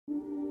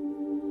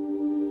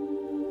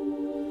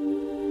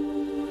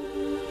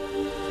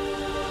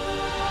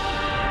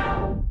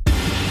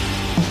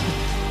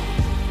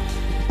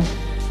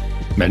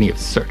many have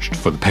searched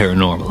for the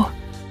paranormal,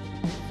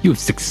 you have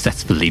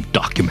successfully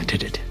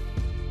documented it.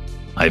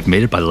 I've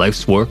made it my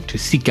life's work to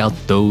seek out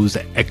those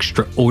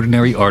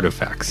extraordinary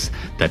artifacts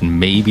that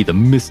may be the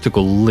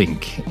mystical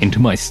link into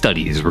my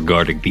studies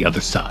regarding the other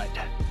side.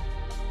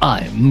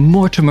 I'm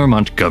Mortimer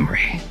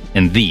Montgomery,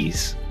 and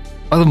these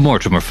are the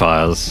Mortimer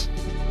Files.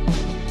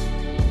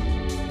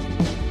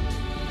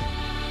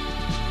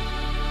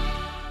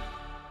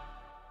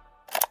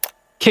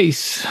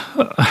 Case,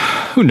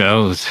 who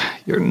knows?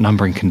 Your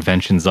numbering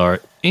conventions are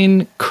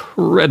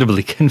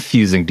incredibly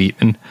confusing,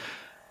 Deittman.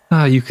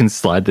 You can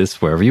slide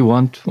this wherever you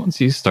want once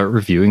you start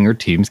reviewing your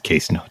team's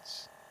case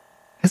notes.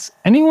 Has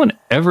anyone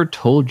ever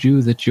told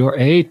you that you're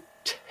a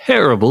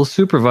terrible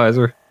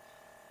supervisor?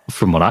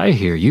 From what I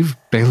hear, you've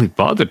barely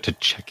bothered to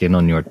check in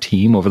on your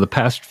team over the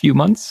past few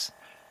months.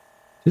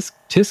 Tisk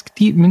tisk,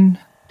 Deittman.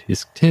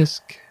 Tisk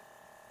tisk.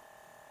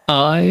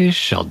 I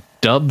shall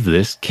dub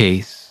this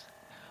case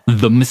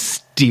the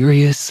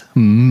mysterious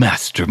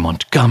Master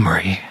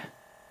Montgomery.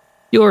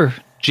 Your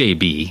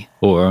JB,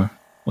 or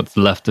what's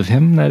left of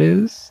him, that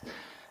is,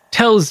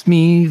 tells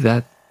me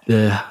that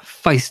the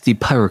feisty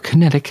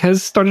pyrokinetic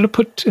has started to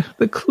put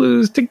the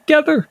clues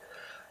together.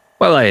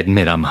 While I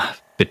admit I'm a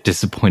bit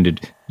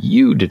disappointed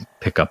you didn't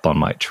pick up on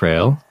my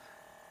trail,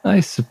 I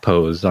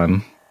suppose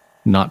I'm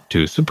not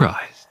too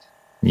surprised.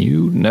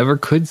 You never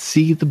could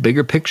see the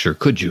bigger picture,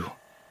 could you?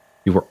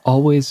 You were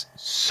always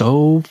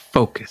so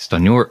focused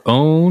on your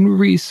own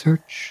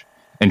research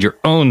and your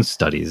own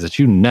studies that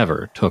you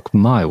never took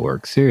my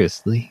work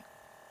seriously.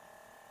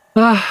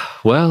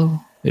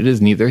 Well, it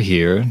is neither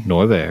here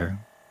nor there.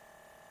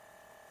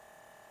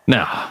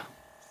 Now,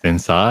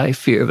 since I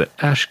fear that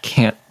Ash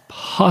can't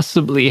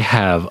possibly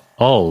have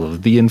all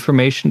of the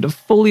information to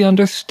fully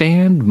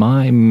understand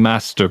my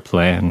master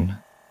plan,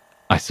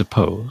 I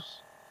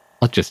suppose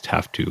I'll just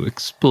have to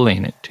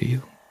explain it to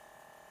you.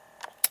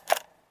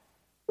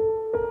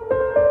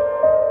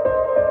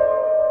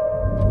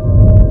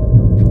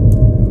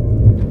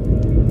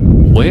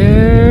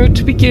 Where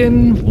to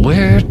begin?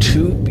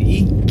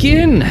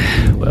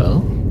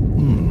 Well,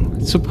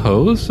 I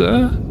suppose,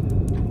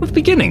 with the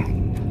beginning.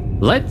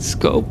 Let's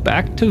go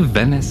back to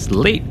Venice,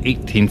 late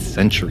 18th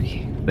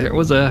century. There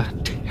was a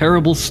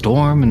terrible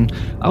storm, and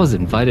I was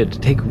invited to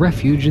take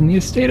refuge in the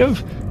estate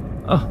of...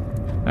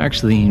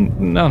 actually,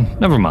 no,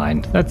 never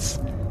mind. That's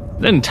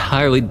an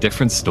entirely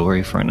different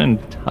story for an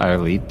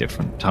entirely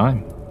different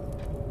time.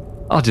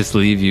 I'll just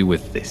leave you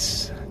with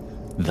this.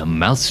 The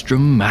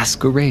Maelstrom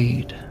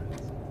Masquerade.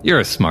 You're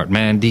a smart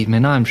man,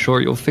 Deittman. I'm sure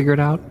you'll figure it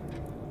out.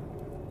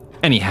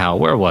 Anyhow,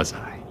 where was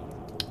I?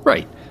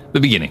 Right, the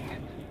beginning.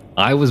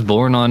 I was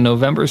born on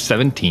November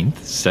 17th,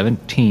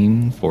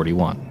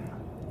 1741.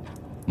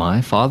 My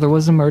father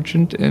was a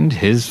merchant, and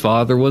his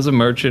father was a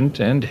merchant,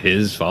 and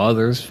his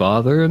father's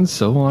father, and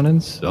so on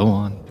and so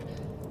on.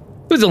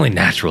 It was only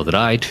natural that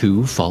I,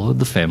 too, followed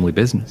the family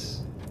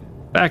business.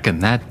 Back in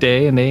that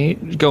day and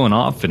age, going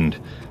off and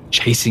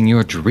chasing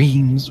your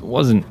dreams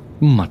wasn't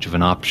much of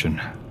an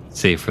option,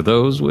 save for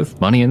those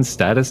with money and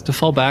status to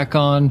fall back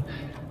on.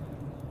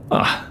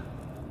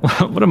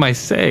 What am I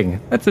saying?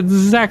 That's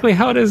exactly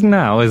how it is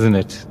now, isn't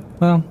it?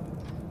 Well,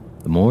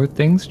 the more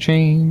things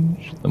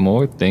change, the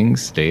more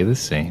things stay the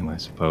same, I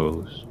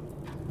suppose.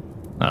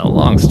 Well,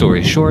 long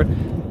story short,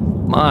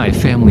 my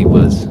family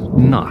was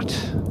not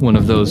one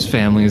of those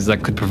families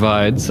that could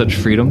provide such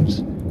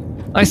freedoms.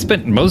 I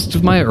spent most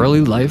of my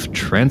early life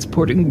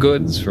transporting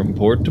goods from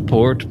port to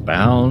port,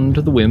 bound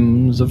to the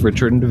whims of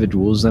richer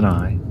individuals than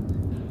I.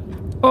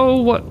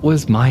 Oh, what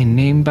was my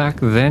name back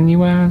then,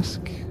 you ask?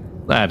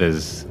 That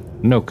is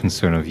no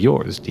concern of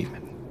yours,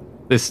 Deittman.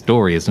 This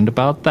story isn't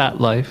about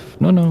that life.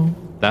 No,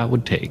 that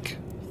would take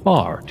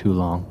far too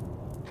long.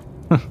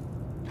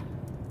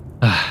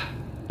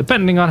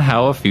 Depending on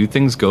how a few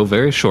things go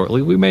very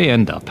shortly, we may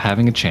end up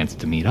having a chance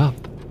to meet up.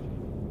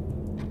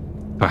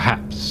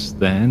 Perhaps,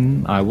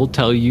 then, I will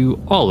tell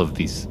you all of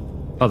these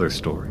other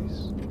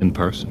stories in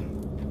person.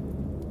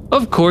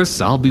 Of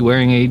course, I'll be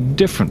wearing a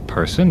different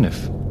person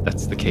if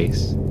that's the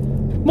case.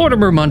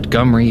 Mortimer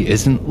Montgomery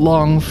isn't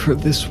long for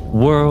this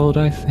world,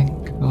 I think.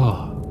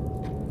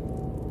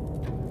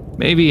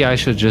 Maybe I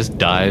should just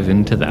dive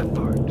into that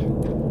part.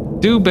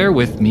 Do bear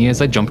with me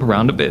as I jump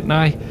around a bit, and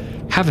I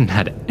haven't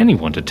had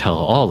anyone to tell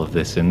all of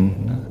this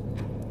in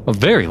a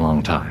very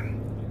long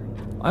time.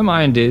 My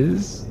mind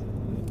it's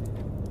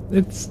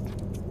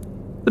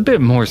a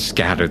bit more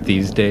scattered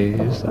these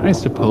days. I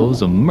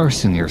suppose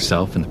immersing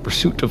yourself in the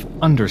pursuit of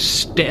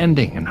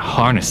understanding and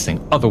harnessing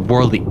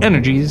otherworldly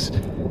energies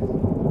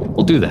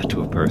will do that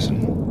to a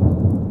person.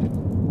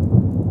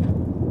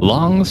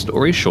 Long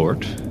story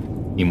short,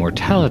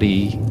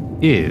 immortality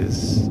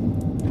is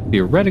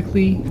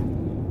theoretically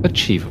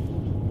achievable.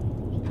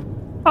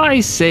 I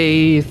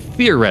say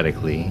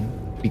theoretically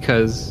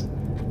because,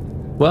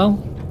 well,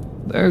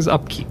 there's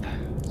upkeep,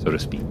 so to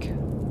speak.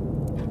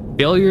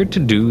 Failure to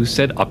do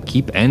said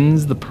upkeep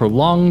ends the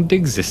prolonged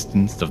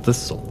existence of the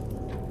soul.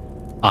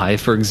 I,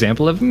 for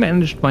example, have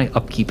managed my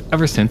upkeep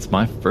ever since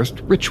my first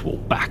ritual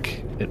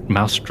back at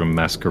Maelstrom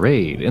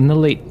Masquerade in the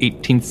late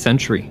 18th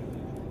century.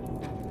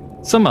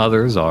 Some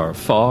others are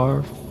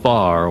far,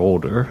 far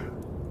older,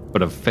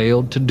 but have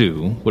failed to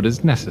do what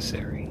is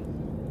necessary.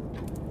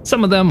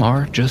 Some of them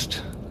are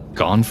just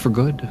gone for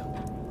good.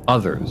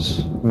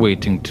 Others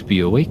waiting to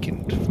be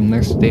awakened from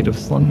their state of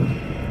slumber.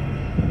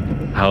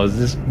 How is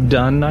this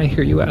done, I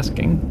hear you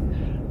asking?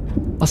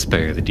 I'll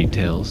spare you the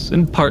details,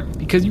 in part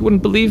because you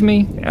wouldn't believe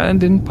me,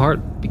 and in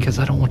part because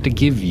I don't want to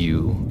give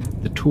you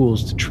the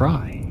tools to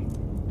try.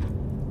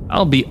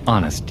 I'll be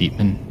honest,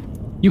 Deittman,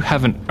 you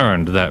haven't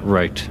earned that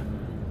right.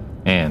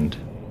 And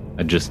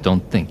I just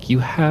don't think you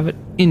have it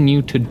in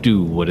you to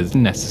do what is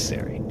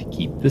necessary to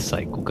keep the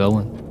cycle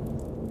going.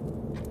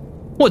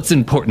 What's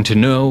important to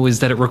know is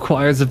that it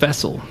requires a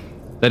vessel,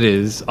 that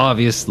is,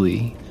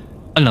 obviously,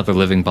 another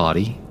living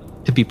body,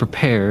 to be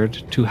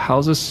prepared to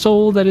house a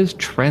soul that is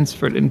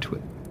transferred into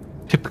it.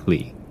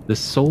 Typically, the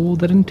soul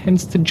that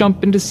intends to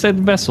jump into said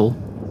vessel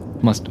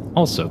must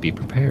also be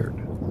prepared.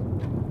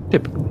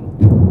 Typically.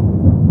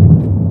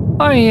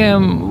 I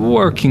am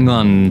working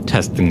on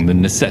testing the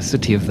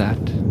necessity of that.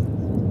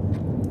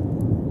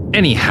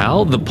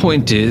 Anyhow, the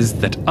point is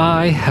that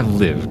I have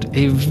lived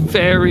a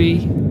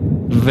very,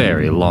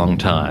 very long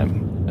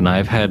time, and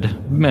I've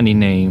had many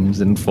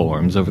names and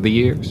forms over the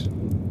years.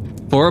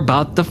 For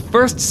about the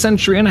first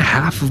century and a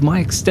half of my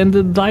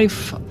extended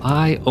life,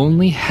 I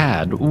only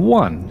had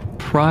one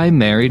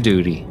primary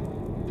duty.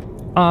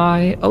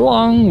 I,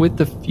 along with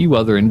a few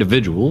other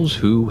individuals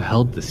who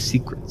held the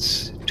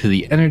secrets to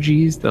the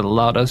energies that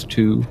allowed us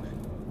to,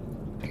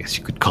 I guess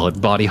you could call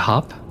it body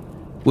hop,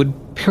 would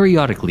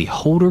periodically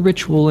hold a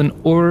ritual in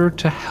order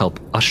to help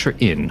usher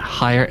in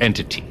higher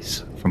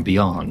entities from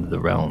beyond the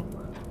realm.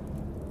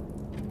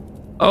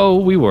 Oh,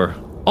 we were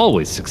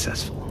always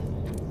successful,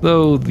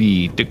 though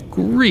the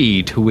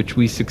degree to which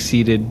we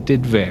succeeded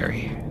did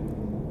vary.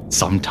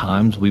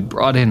 Sometimes we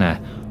brought in a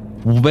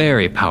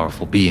very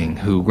powerful being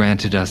who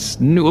granted us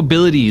new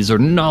abilities or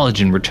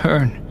knowledge in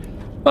return.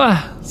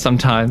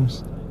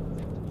 Sometimes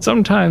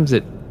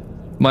it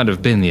might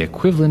have been the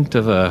equivalent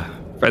of a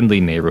friendly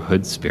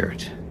neighborhood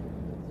spirit.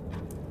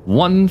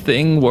 One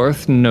thing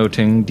worth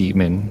noting,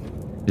 Deittman,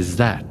 is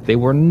that they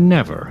were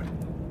never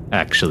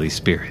actually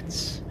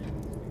spirits.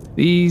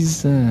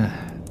 These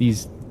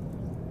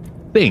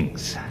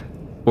things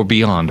were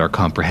beyond our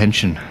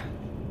comprehension.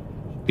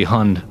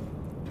 Beyond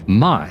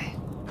my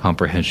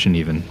comprehension,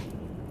 even.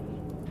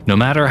 No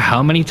matter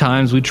how many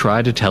times we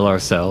tried to tell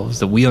ourselves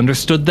that we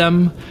understood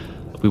them,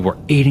 we were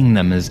aiding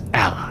them as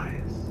allies.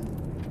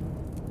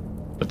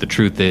 But the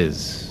truth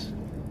is,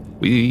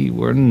 we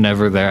were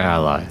never their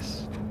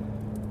allies.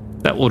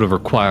 That would have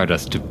required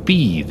us to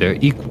be their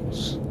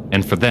equals,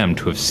 and for them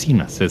to have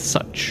seen us as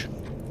such.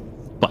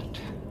 But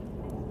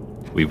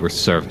we were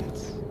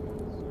servants.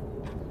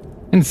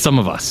 And some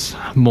of us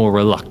more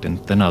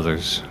reluctant than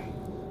others.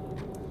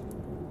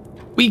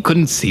 We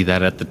couldn't see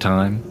that at the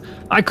time.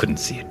 I couldn't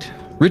see it.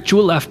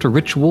 Ritual after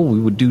ritual, we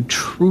would do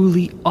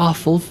truly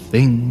awful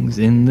things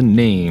in the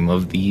name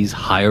of these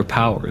higher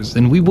powers,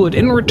 and we would,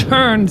 in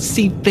return,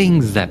 see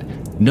things that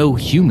no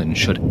human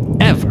should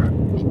ever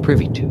be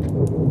privy to.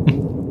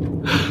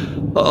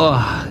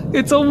 Oh,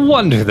 it's a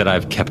wonder that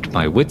I've kept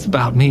my wits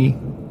about me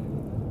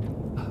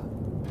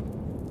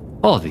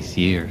all these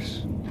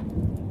years.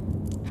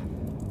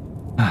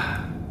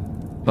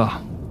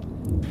 Well,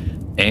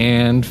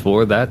 and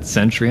for that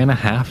century and a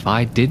half,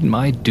 I did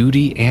my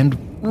duty and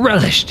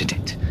relished in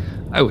it.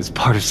 I was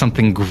part of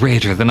something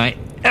greater than I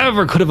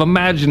ever could have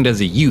imagined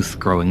as a youth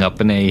growing up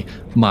in a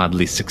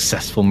mildly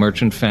successful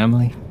merchant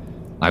family.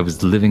 I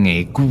was living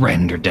a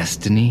grander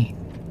destiny,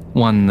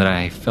 one that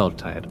I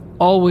felt I had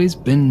always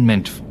been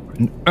meant for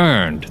and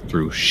earned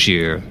through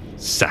sheer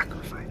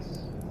sacrifice.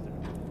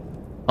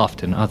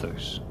 Often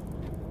others.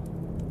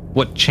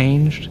 What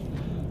changed?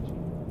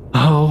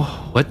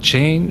 Oh, what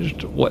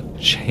changed? What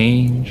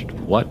changed?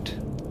 What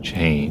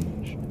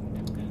changed?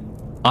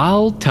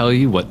 I'll tell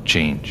you what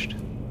changed.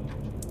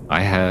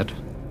 I had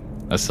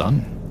a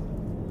son.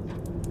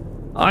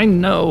 I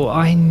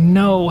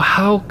know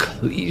how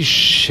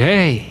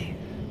cliché.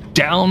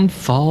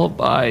 Downfall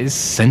by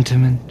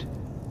sentiment.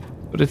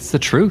 But it's the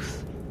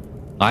truth.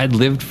 I'd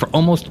lived for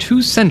almost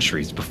 2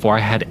 centuries before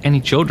I had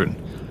any children.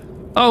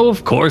 Oh,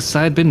 of course,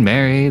 I'd been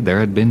married, there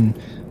had been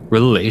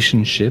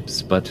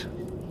relationships, but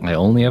I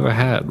only ever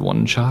had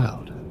one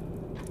child.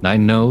 I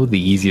know the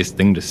easiest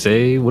thing to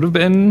say would have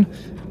been,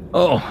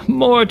 "Oh,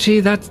 Morty,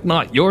 that's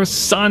not your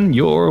son.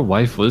 Your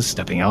wife was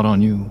stepping out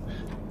on you."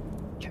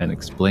 Can't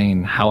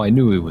explain how I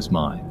knew it was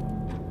mine,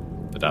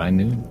 but I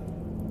knew.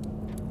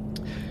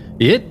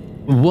 It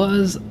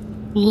was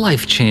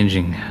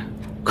life-changing.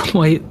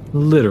 Quite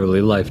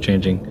literally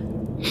life-changing.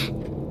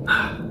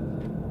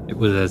 It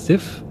was as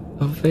if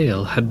a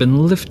veil had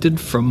been lifted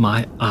from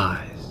my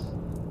eyes.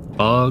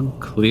 Fog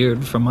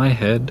cleared from my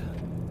head.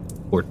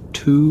 For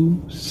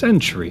 2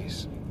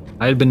 centuries,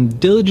 I had been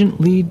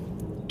diligently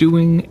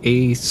doing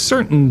a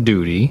certain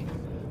duty,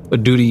 a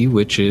duty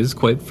which is,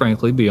 quite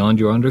frankly, beyond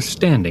your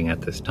understanding at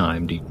this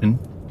time, Deittman.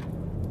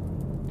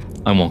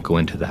 I won't go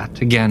into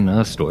that. Again,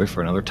 a story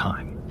for another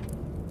time.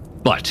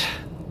 But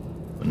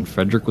when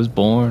Frederick was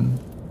born,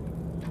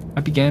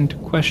 I began to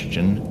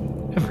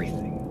question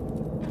everything.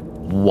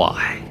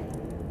 Why?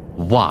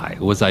 Why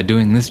was I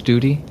doing this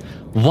duty?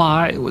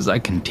 Why was I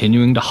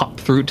continuing to hop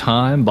through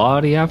time,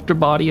 body after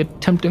body,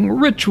 attempting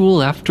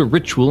ritual after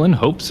ritual in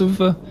hopes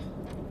of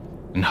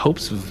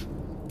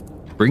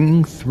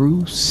bringing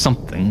through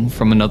something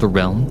from another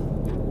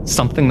realm?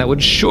 Something that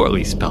would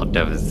surely spell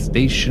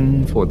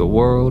devastation for the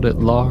world at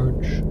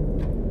large?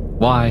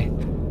 Why?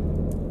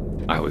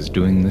 I was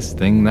doing this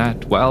thing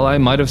that, while I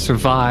might have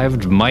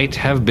survived, might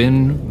have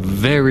been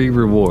very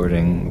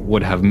rewarding,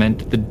 would have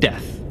meant the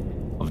death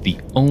of the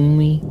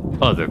only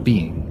other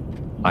being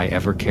I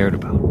ever cared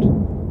about.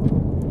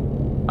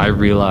 I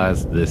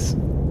realized this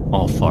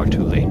all far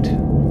too late,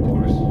 of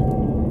course.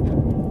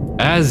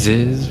 As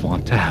is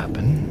wont to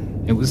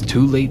happen, it was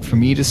too late for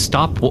me to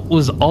stop what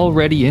was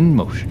already in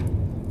motion.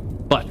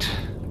 But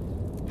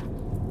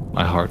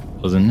my heart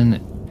wasn't in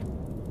it.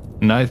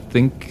 And I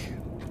think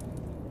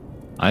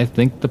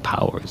the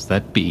powers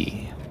that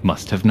be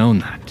must have known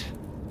that.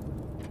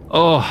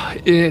 Oh,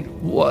 it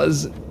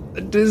was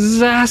a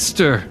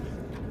disaster.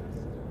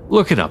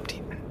 Look it up,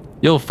 Deittman.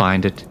 You'll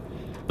find it.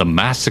 The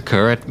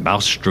massacre at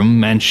Maelstrom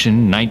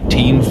Mansion,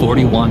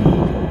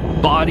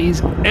 1941.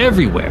 Bodies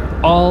everywhere.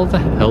 All the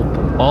help,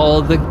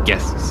 all the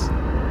guests,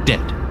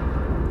 dead.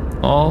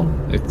 All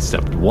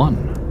except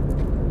one.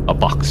 A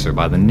boxer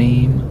by the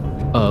name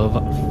of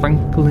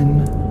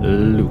Franklin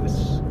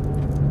Lewis.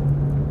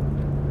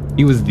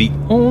 He was the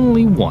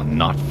only one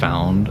not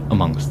found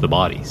amongst the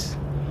bodies.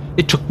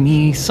 It took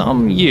me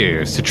some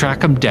years to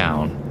track him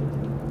down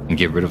and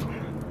get rid of him.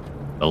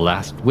 The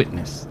last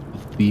witness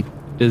of the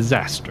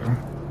disaster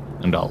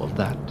and all of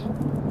that.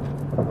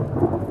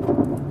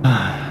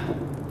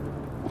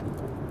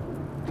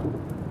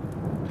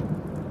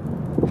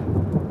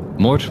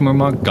 Mortimer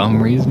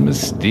Montgomery's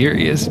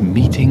mysterious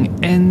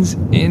meeting ends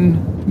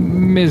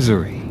in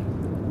misery.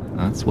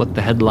 That's what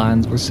the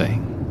headlines were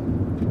saying.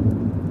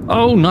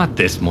 Oh, not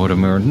this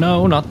Mortimer.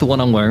 No, not the one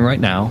I'm wearing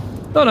right now.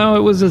 No, it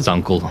was his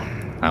uncle.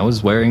 I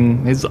was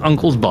wearing his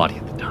uncle's body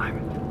at the time.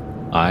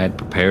 I had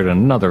prepared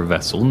another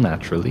vessel,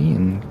 naturally,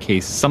 in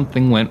case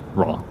something went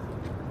wrong.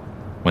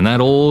 When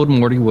that old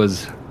Morty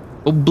was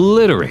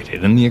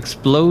obliterated in the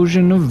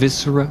explosion of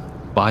viscera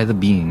by the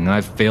being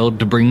I failed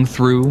to bring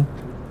through,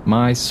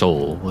 my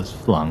soul was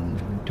flung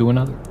to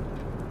another.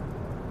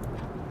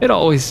 It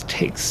always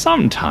takes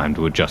some time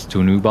to adjust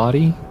to a new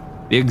body.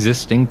 The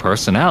existing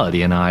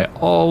personality and I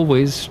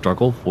always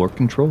struggle for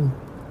control.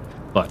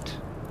 But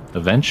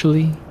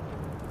eventually,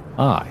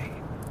 I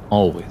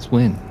always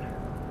win.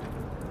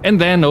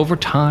 And then over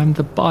time,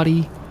 the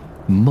body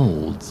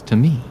molds to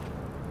me.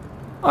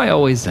 I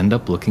always end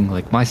up looking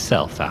like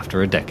myself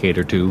after a decade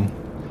or two.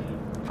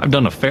 I've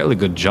done a fairly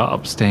good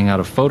job staying out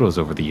of photos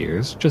over the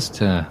years, just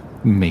to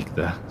make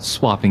the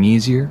swapping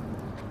easier.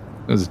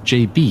 It was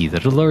JB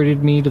that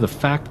alerted me to the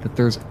fact that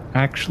there's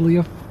actually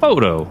a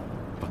photo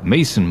of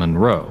Mason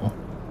Monroe,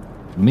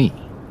 me,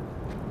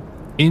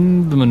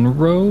 in the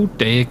Monroe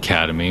Day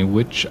Academy,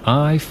 which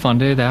I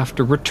funded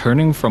after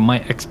returning from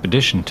my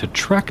expedition to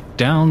track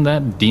down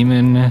that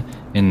demon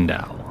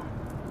Endow.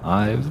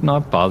 I've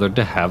not bothered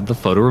to have the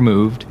photo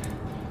removed.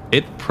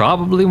 It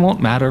probably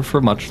won't matter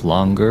for much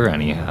longer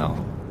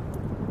anyhow.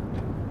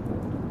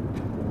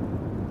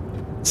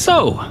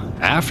 So,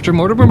 after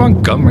Mortimer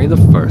Montgomery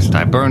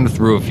I, I burned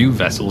through a few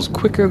vessels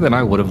quicker than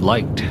I would have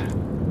liked.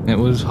 It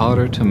was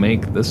harder to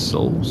make the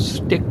soul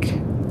stick,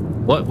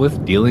 what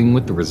with dealing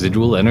with the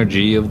residual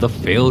energy of the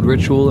failed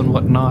ritual and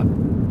whatnot.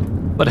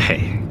 But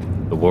hey,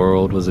 the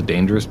world was a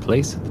dangerous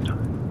place at the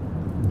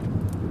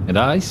time. And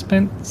I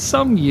spent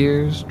some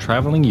years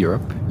traveling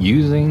Europe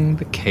using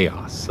the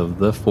chaos of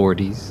the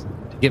 40s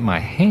to get my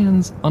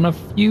hands on a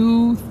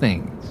few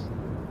things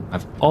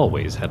I've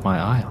always had my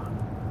eye on.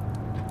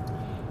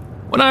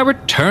 When I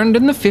returned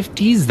in the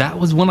 50s, that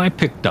was when I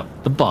picked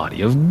up the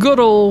body of good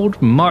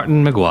old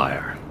Martin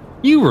McGuire.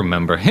 You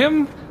remember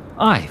him?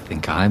 I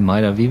think I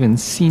might have even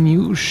seen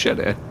you shed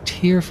a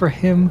tear for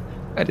him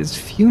at his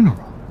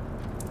funeral.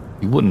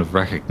 You wouldn't have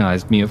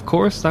recognized me, of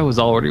course. I was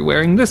already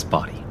wearing this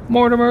body,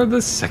 Mortimer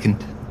II.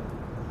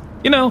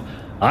 You know,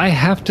 I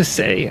have to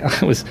say,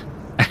 I was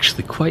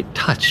actually quite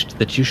touched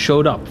that you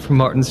showed up for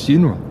Martin's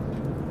funeral.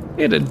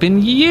 It had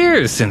been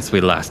years since we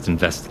last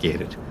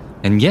investigated.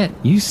 And yet,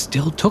 you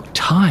still took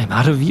time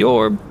out of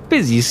your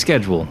busy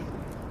schedule.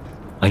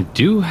 I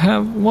do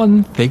have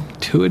one thing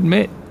to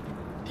admit.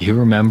 Do you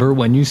remember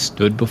when you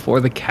stood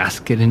before the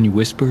casket and you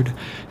whispered,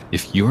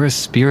 "If you're a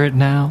spirit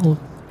now,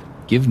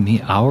 give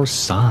me our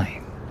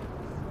sign"?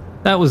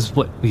 That was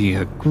what we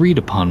agreed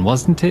upon,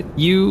 wasn't it?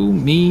 You,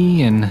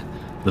 me, and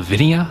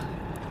Lavinia?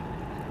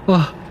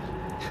 Well,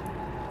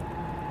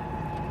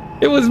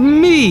 it was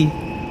me!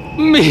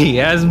 Me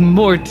as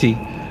Morty.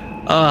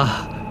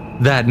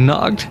 That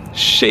knocked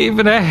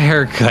shaving a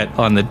haircut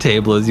on the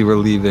table as you were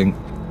leaving.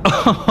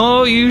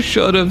 Oh, you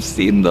should have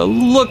seen the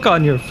look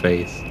on your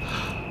face.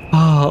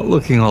 Oh,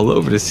 looking all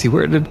over to see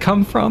where it had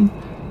come from.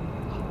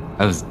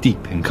 I was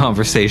deep in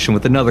conversation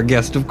with another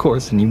guest, of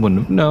course, and you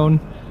wouldn't have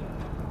known.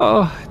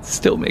 Oh, it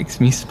still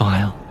makes me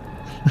smile.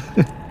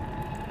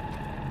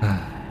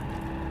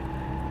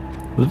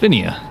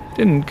 Lavinia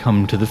didn't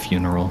come to the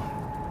funeral.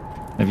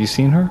 Have you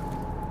seen her?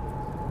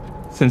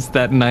 Since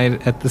that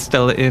night at the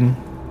Stella Inn?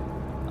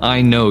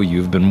 I know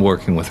you've been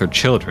working with her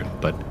children,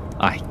 but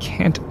I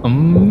can't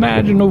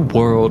imagine a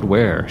world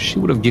where she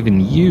would have given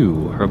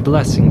you her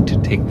blessing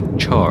to take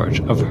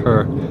charge of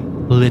her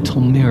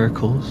little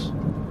miracles.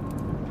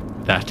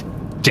 That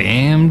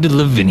damned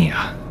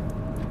Lavinia.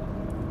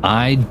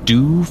 I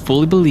do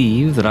fully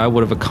believe that I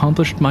would have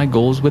accomplished my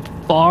goals with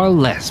far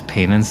less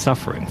pain and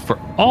suffering for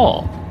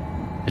all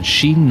had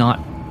she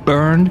not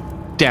burned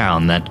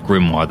down that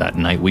grimoire that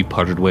night we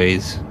parted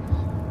ways.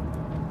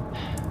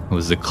 It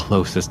was the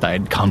closest I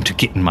had come to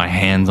getting my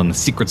hands on the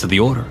secrets of the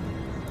Order.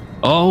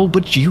 Oh,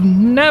 but you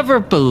never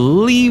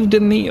believed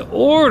in the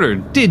Order,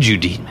 did you,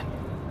 Deittman?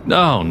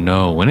 Oh,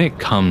 no, when it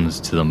comes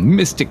to the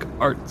mystic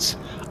arts,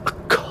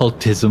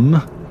 occultism,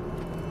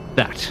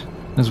 that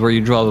is where you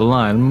draw the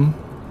line.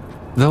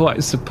 Though I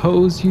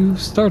suppose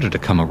you've started to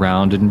come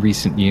around in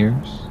recent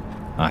years.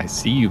 I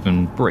see you've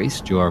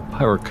embraced your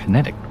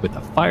pyrokinetic with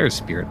a fire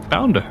spirit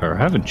bound to her,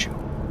 haven't you?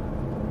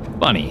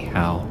 Funny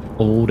how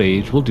old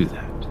age will do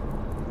that.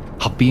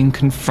 How being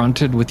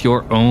confronted with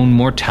your own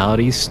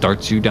mortality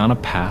starts you down a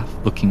path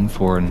looking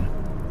for an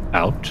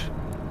out.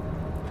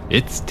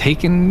 It's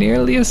taken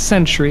nearly a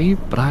century,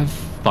 but I've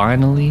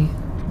finally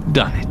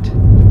done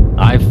it.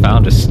 I've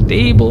found a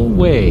stable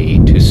way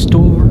to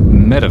store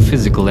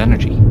metaphysical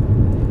energy.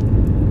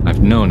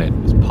 I've known it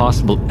was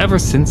possible ever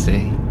since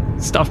a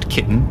stuffed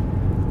kitten,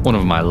 one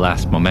of my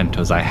last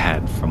mementos I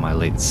had from my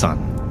late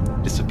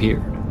son,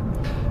 disappeared.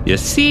 You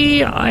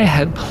see, I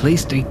had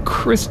placed a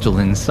crystal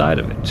inside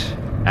of it.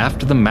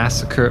 After the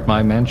massacre at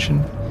my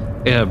mansion,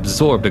 it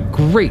absorbed a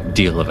great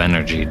deal of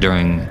energy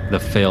during the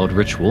failed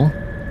ritual,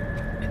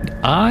 and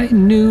I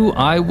knew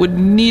I would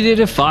need it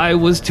if I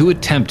was to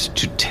attempt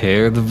to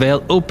tear the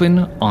veil open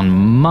on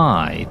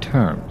my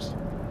terms.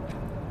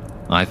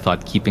 I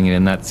thought keeping it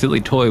in that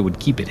silly toy would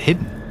keep it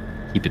hidden,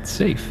 keep it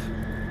safe.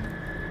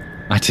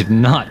 I did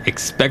not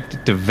expect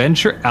it to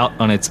venture out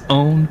on its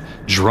own,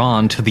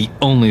 drawn to the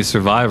only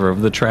survivor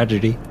of the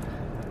tragedy.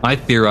 I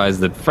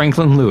theorized that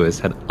Franklin Lewis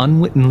had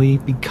unwittingly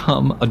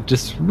become a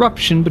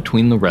disruption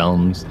between the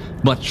realms,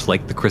 much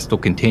like the crystal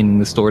containing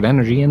the stored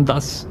energy, and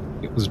thus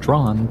it was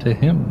drawn to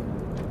him.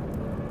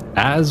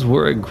 As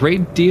were a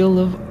great deal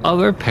of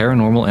other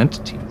paranormal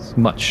entities,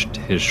 much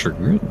to his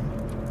chagrin.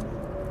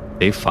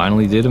 They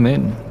finally did him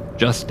in,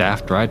 just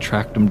after I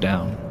tracked him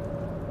down.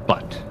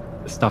 But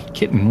the stuffed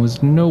kitten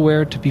was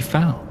nowhere to be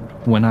found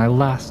when I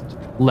last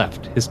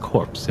left his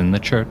corpse in the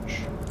church.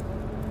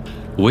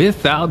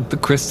 Without the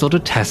crystal to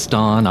test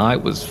on, I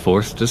was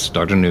forced to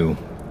start anew.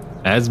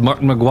 As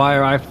Martin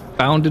McGuire, I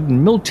founded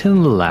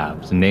Milton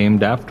Labs,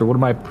 named after one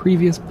of my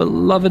previous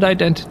beloved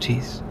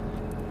identities.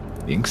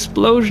 The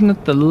explosion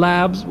at the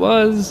labs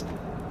was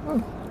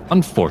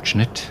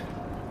unfortunate.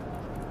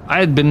 I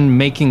had been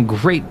making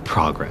great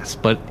progress,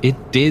 but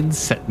it did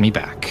set me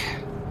back.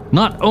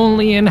 Not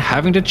only in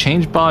having to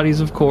change bodies,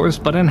 of course,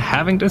 but in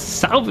having to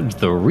salvage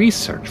the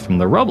research from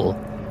the rubble.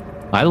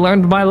 I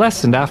learned my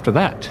lesson after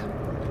that.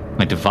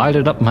 I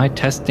divided up my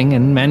testing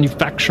and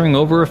manufacturing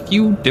over a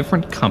few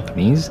different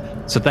companies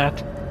so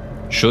that,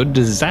 should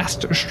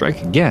disaster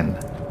strike again,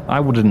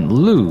 I wouldn't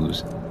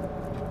lose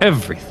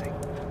everything.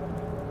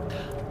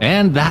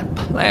 And that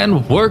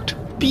plan worked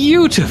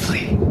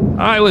beautifully.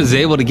 I was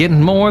able to get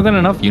more than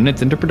enough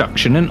units into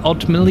production and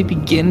ultimately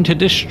begin to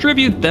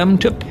distribute them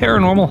to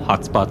paranormal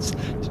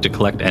hotspots to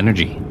collect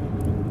energy.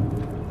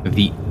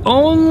 The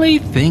only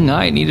thing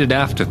I needed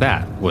after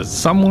that was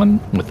someone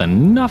with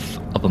enough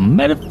of a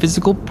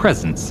metaphysical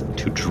presence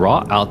to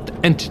draw out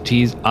the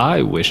entities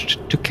I wished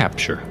to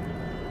capture.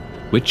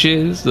 Which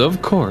is,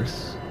 of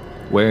course,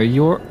 where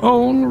your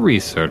own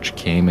research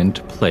came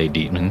into play,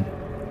 Deittman.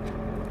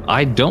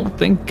 I don't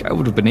think I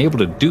would have been able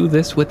to do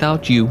this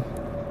without you.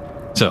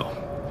 So,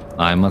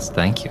 I must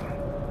thank you.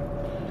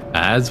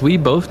 As we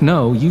both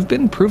know, you've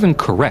been proven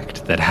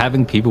correct that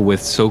having people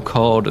with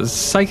so-called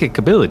psychic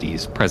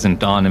abilities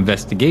present on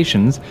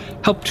investigations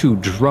help to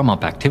drum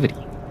up activity.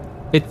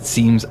 It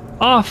seems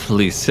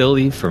awfully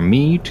silly for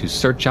me to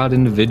search out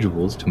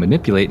individuals to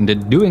manipulate into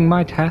doing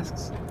my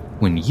tasks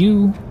when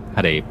you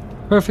had a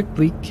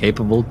perfectly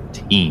capable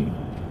team.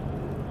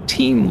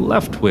 Team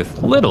left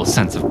with little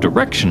sense of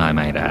direction, I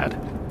might add,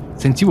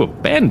 since you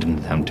abandoned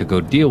them to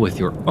go deal with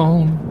your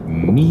own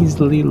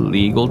measly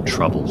legal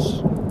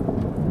troubles.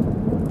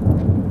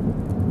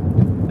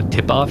 A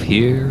tip-off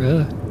here,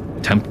 a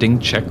tempting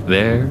check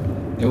there.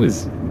 It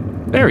was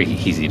very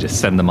easy to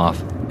send them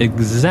off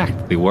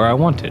exactly where I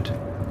wanted,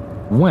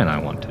 when I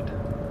wanted.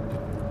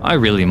 I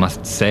really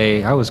must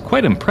say I was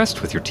quite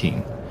impressed with your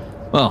team.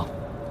 Well,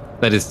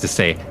 that is to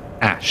say,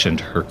 Ash and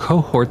her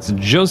cohorts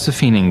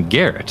Josephine and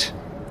Garrett,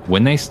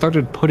 when they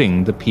started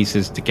putting the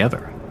pieces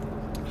together.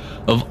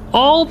 Of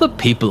all the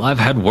people I've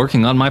had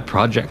working on my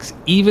projects,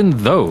 even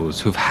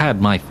those who've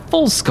had my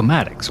full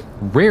schematics,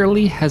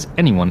 rarely has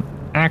anyone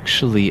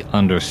actually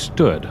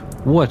understood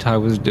what I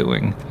was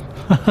doing.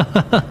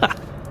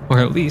 Or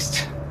at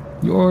least,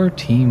 your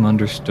team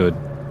understood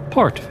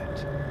part of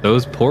it.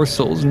 Those poor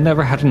souls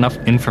never had enough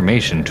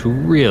information to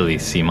really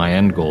see my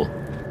end goal.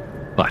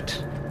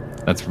 But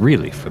that's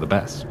really for the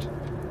best.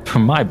 For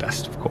my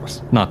best, of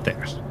course, not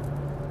theirs.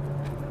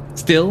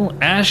 Still,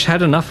 Ash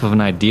had enough of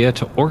an idea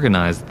to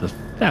organize the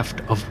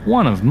theft of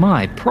one of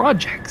my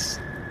projects.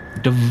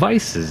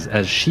 Devices,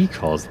 as she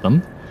calls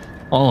them.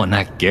 Oh, and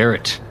that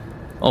Garrett.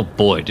 Oh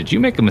boy, did you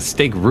make a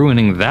mistake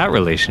ruining that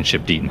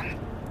relationship, Deittman.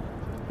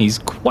 He's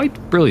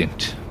quite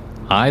brilliant.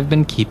 I've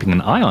been keeping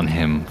an eye on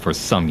him for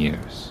some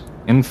years.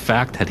 In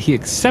fact, had he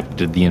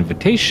accepted the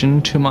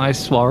invitation to my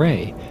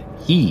soiree,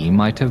 he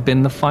might have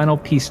been the final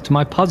piece to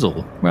my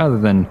puzzle rather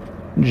than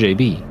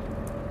JB.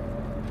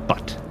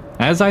 But,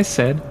 as I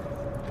said,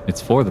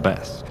 it's for the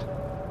best.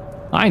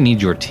 I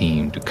need your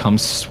team to come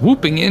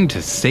swooping in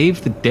to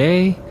save the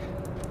day,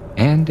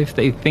 and if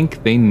they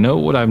think they know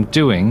what I'm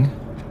doing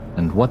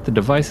and what the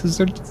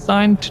devices are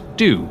designed to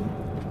do,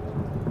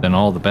 then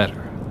all the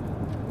better.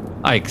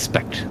 I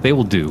expect they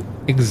will do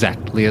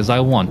exactly as I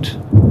want.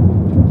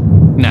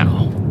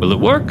 Now, will it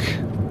work?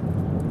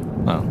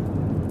 Well,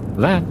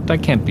 that I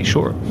can't be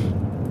sure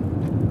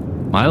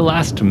of. My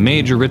last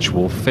major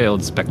ritual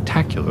failed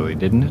spectacularly,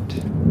 didn't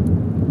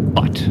it?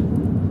 But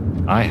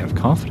I have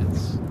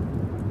confidence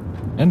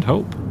and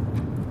hope.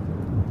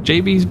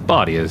 JB's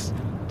body has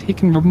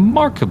taken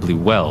remarkably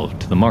well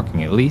to the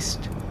marking, at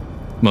least.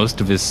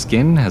 Most of his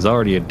skin has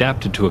already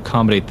adapted to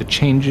accommodate the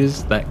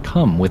changes that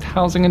come with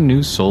housing a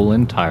new soul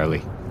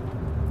entirely.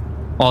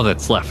 All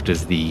that's left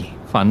is the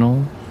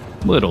final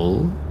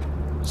little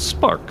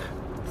spark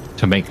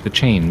to make the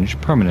change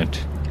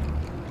permanent.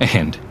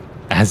 And,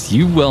 as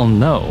you well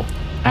know,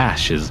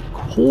 Ash is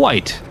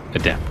quite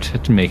adept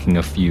at making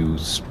a few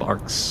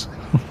sparks.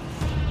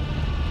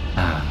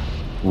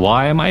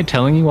 Why am I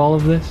telling you all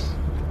of this?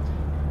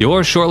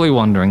 You're surely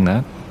wondering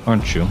that,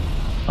 aren't you?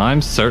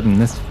 I'm certain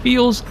this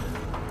feels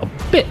a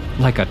bit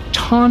like a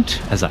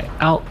taunt as I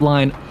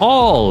outline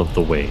all of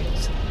the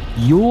ways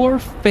your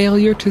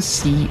failure to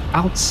see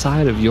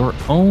outside of your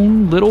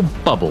own little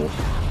bubble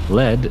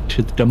led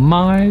to the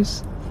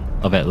demise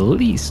of at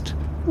least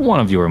one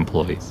of your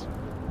employees.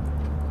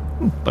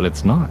 But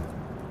it's not.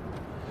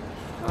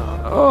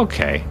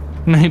 Okay,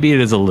 maybe it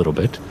is a little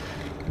bit.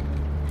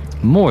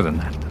 More than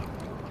that, though.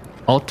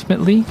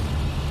 Ultimately,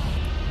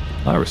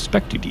 I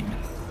respect you, Deittman.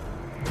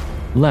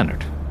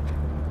 Leonard.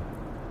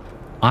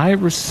 I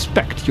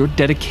respect your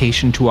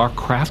dedication to our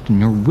craft and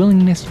your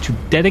willingness to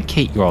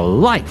dedicate your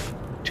life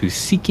to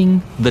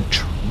seeking the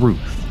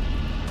truth.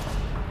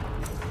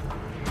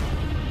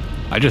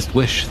 I just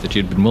wish that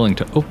you'd been willing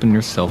to open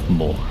yourself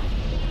more,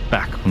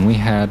 back when we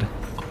had a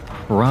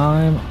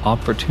prime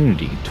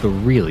opportunity to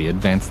really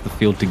advance the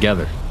field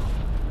together.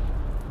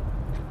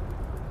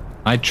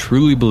 I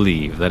truly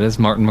believe that as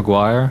Martin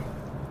McGuire,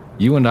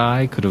 you and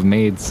I could have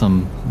made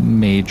some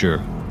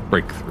major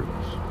breakthroughs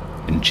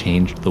and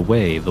changed the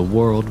way the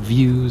world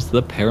views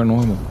the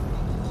paranormal.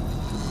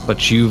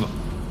 But you've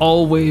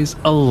always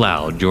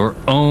allowed your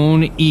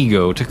own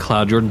ego to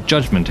cloud your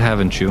judgment,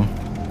 haven't you?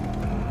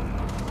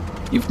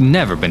 You've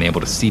never been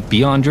able to see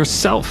beyond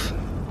yourself,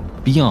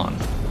 beyond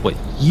what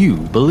you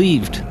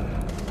believed.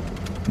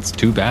 It's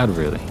too bad,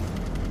 really.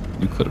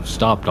 You could have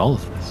stopped all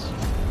of this.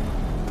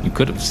 You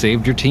could have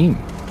saved your team.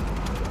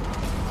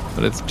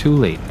 But it's too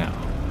late now.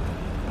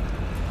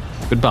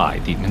 Goodbye,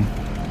 Deittman.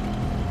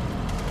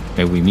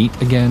 May we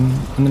meet again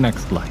in the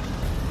next life,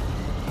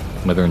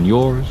 whether in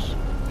yours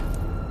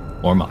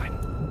or mine.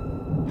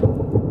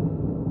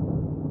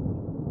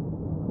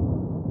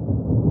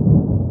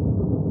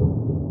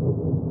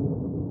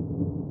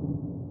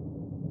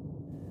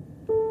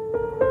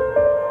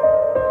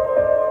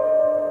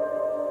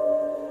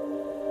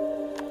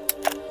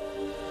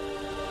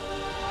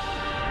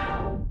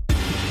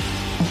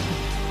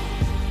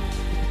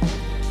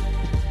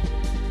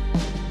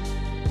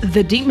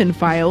 The Deittman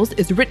Files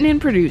is written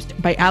and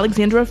produced by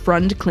Alexandra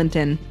Frund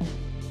Clinton.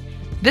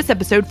 This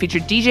episode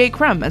featured DJ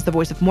Crumb as the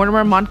voice of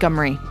Mortimer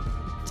Montgomery.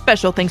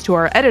 Special thanks to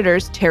our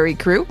editors Terry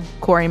Crew,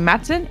 Corey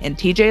Matson, and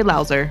TJ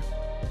Lauser.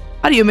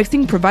 Audio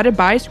mixing provided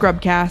by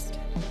Scrubcast.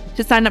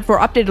 To sign up for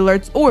update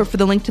alerts or for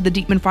the link to the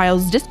Deittman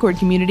Files Discord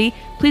community,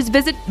 please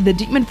visit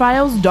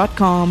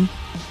thedeittmanfiles.com.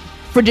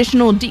 For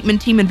additional Deittman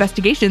team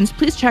investigations,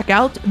 please check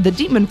out The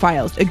Deittman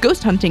Files, a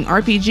ghost hunting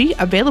RPG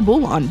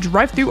available on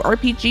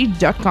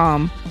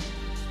drivethrurpg.com.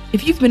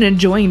 If you've been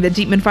enjoying the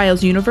Deittman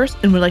Files universe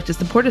and would like to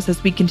support us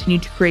as we continue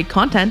to create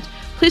content,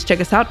 please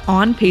check us out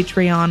on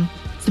Patreon.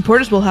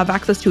 Supporters will have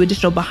access to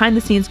additional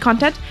behind-the-scenes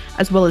content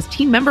as well as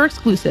team member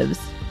exclusives.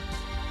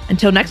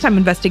 Until next time,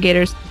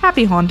 investigators,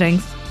 happy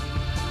hauntings.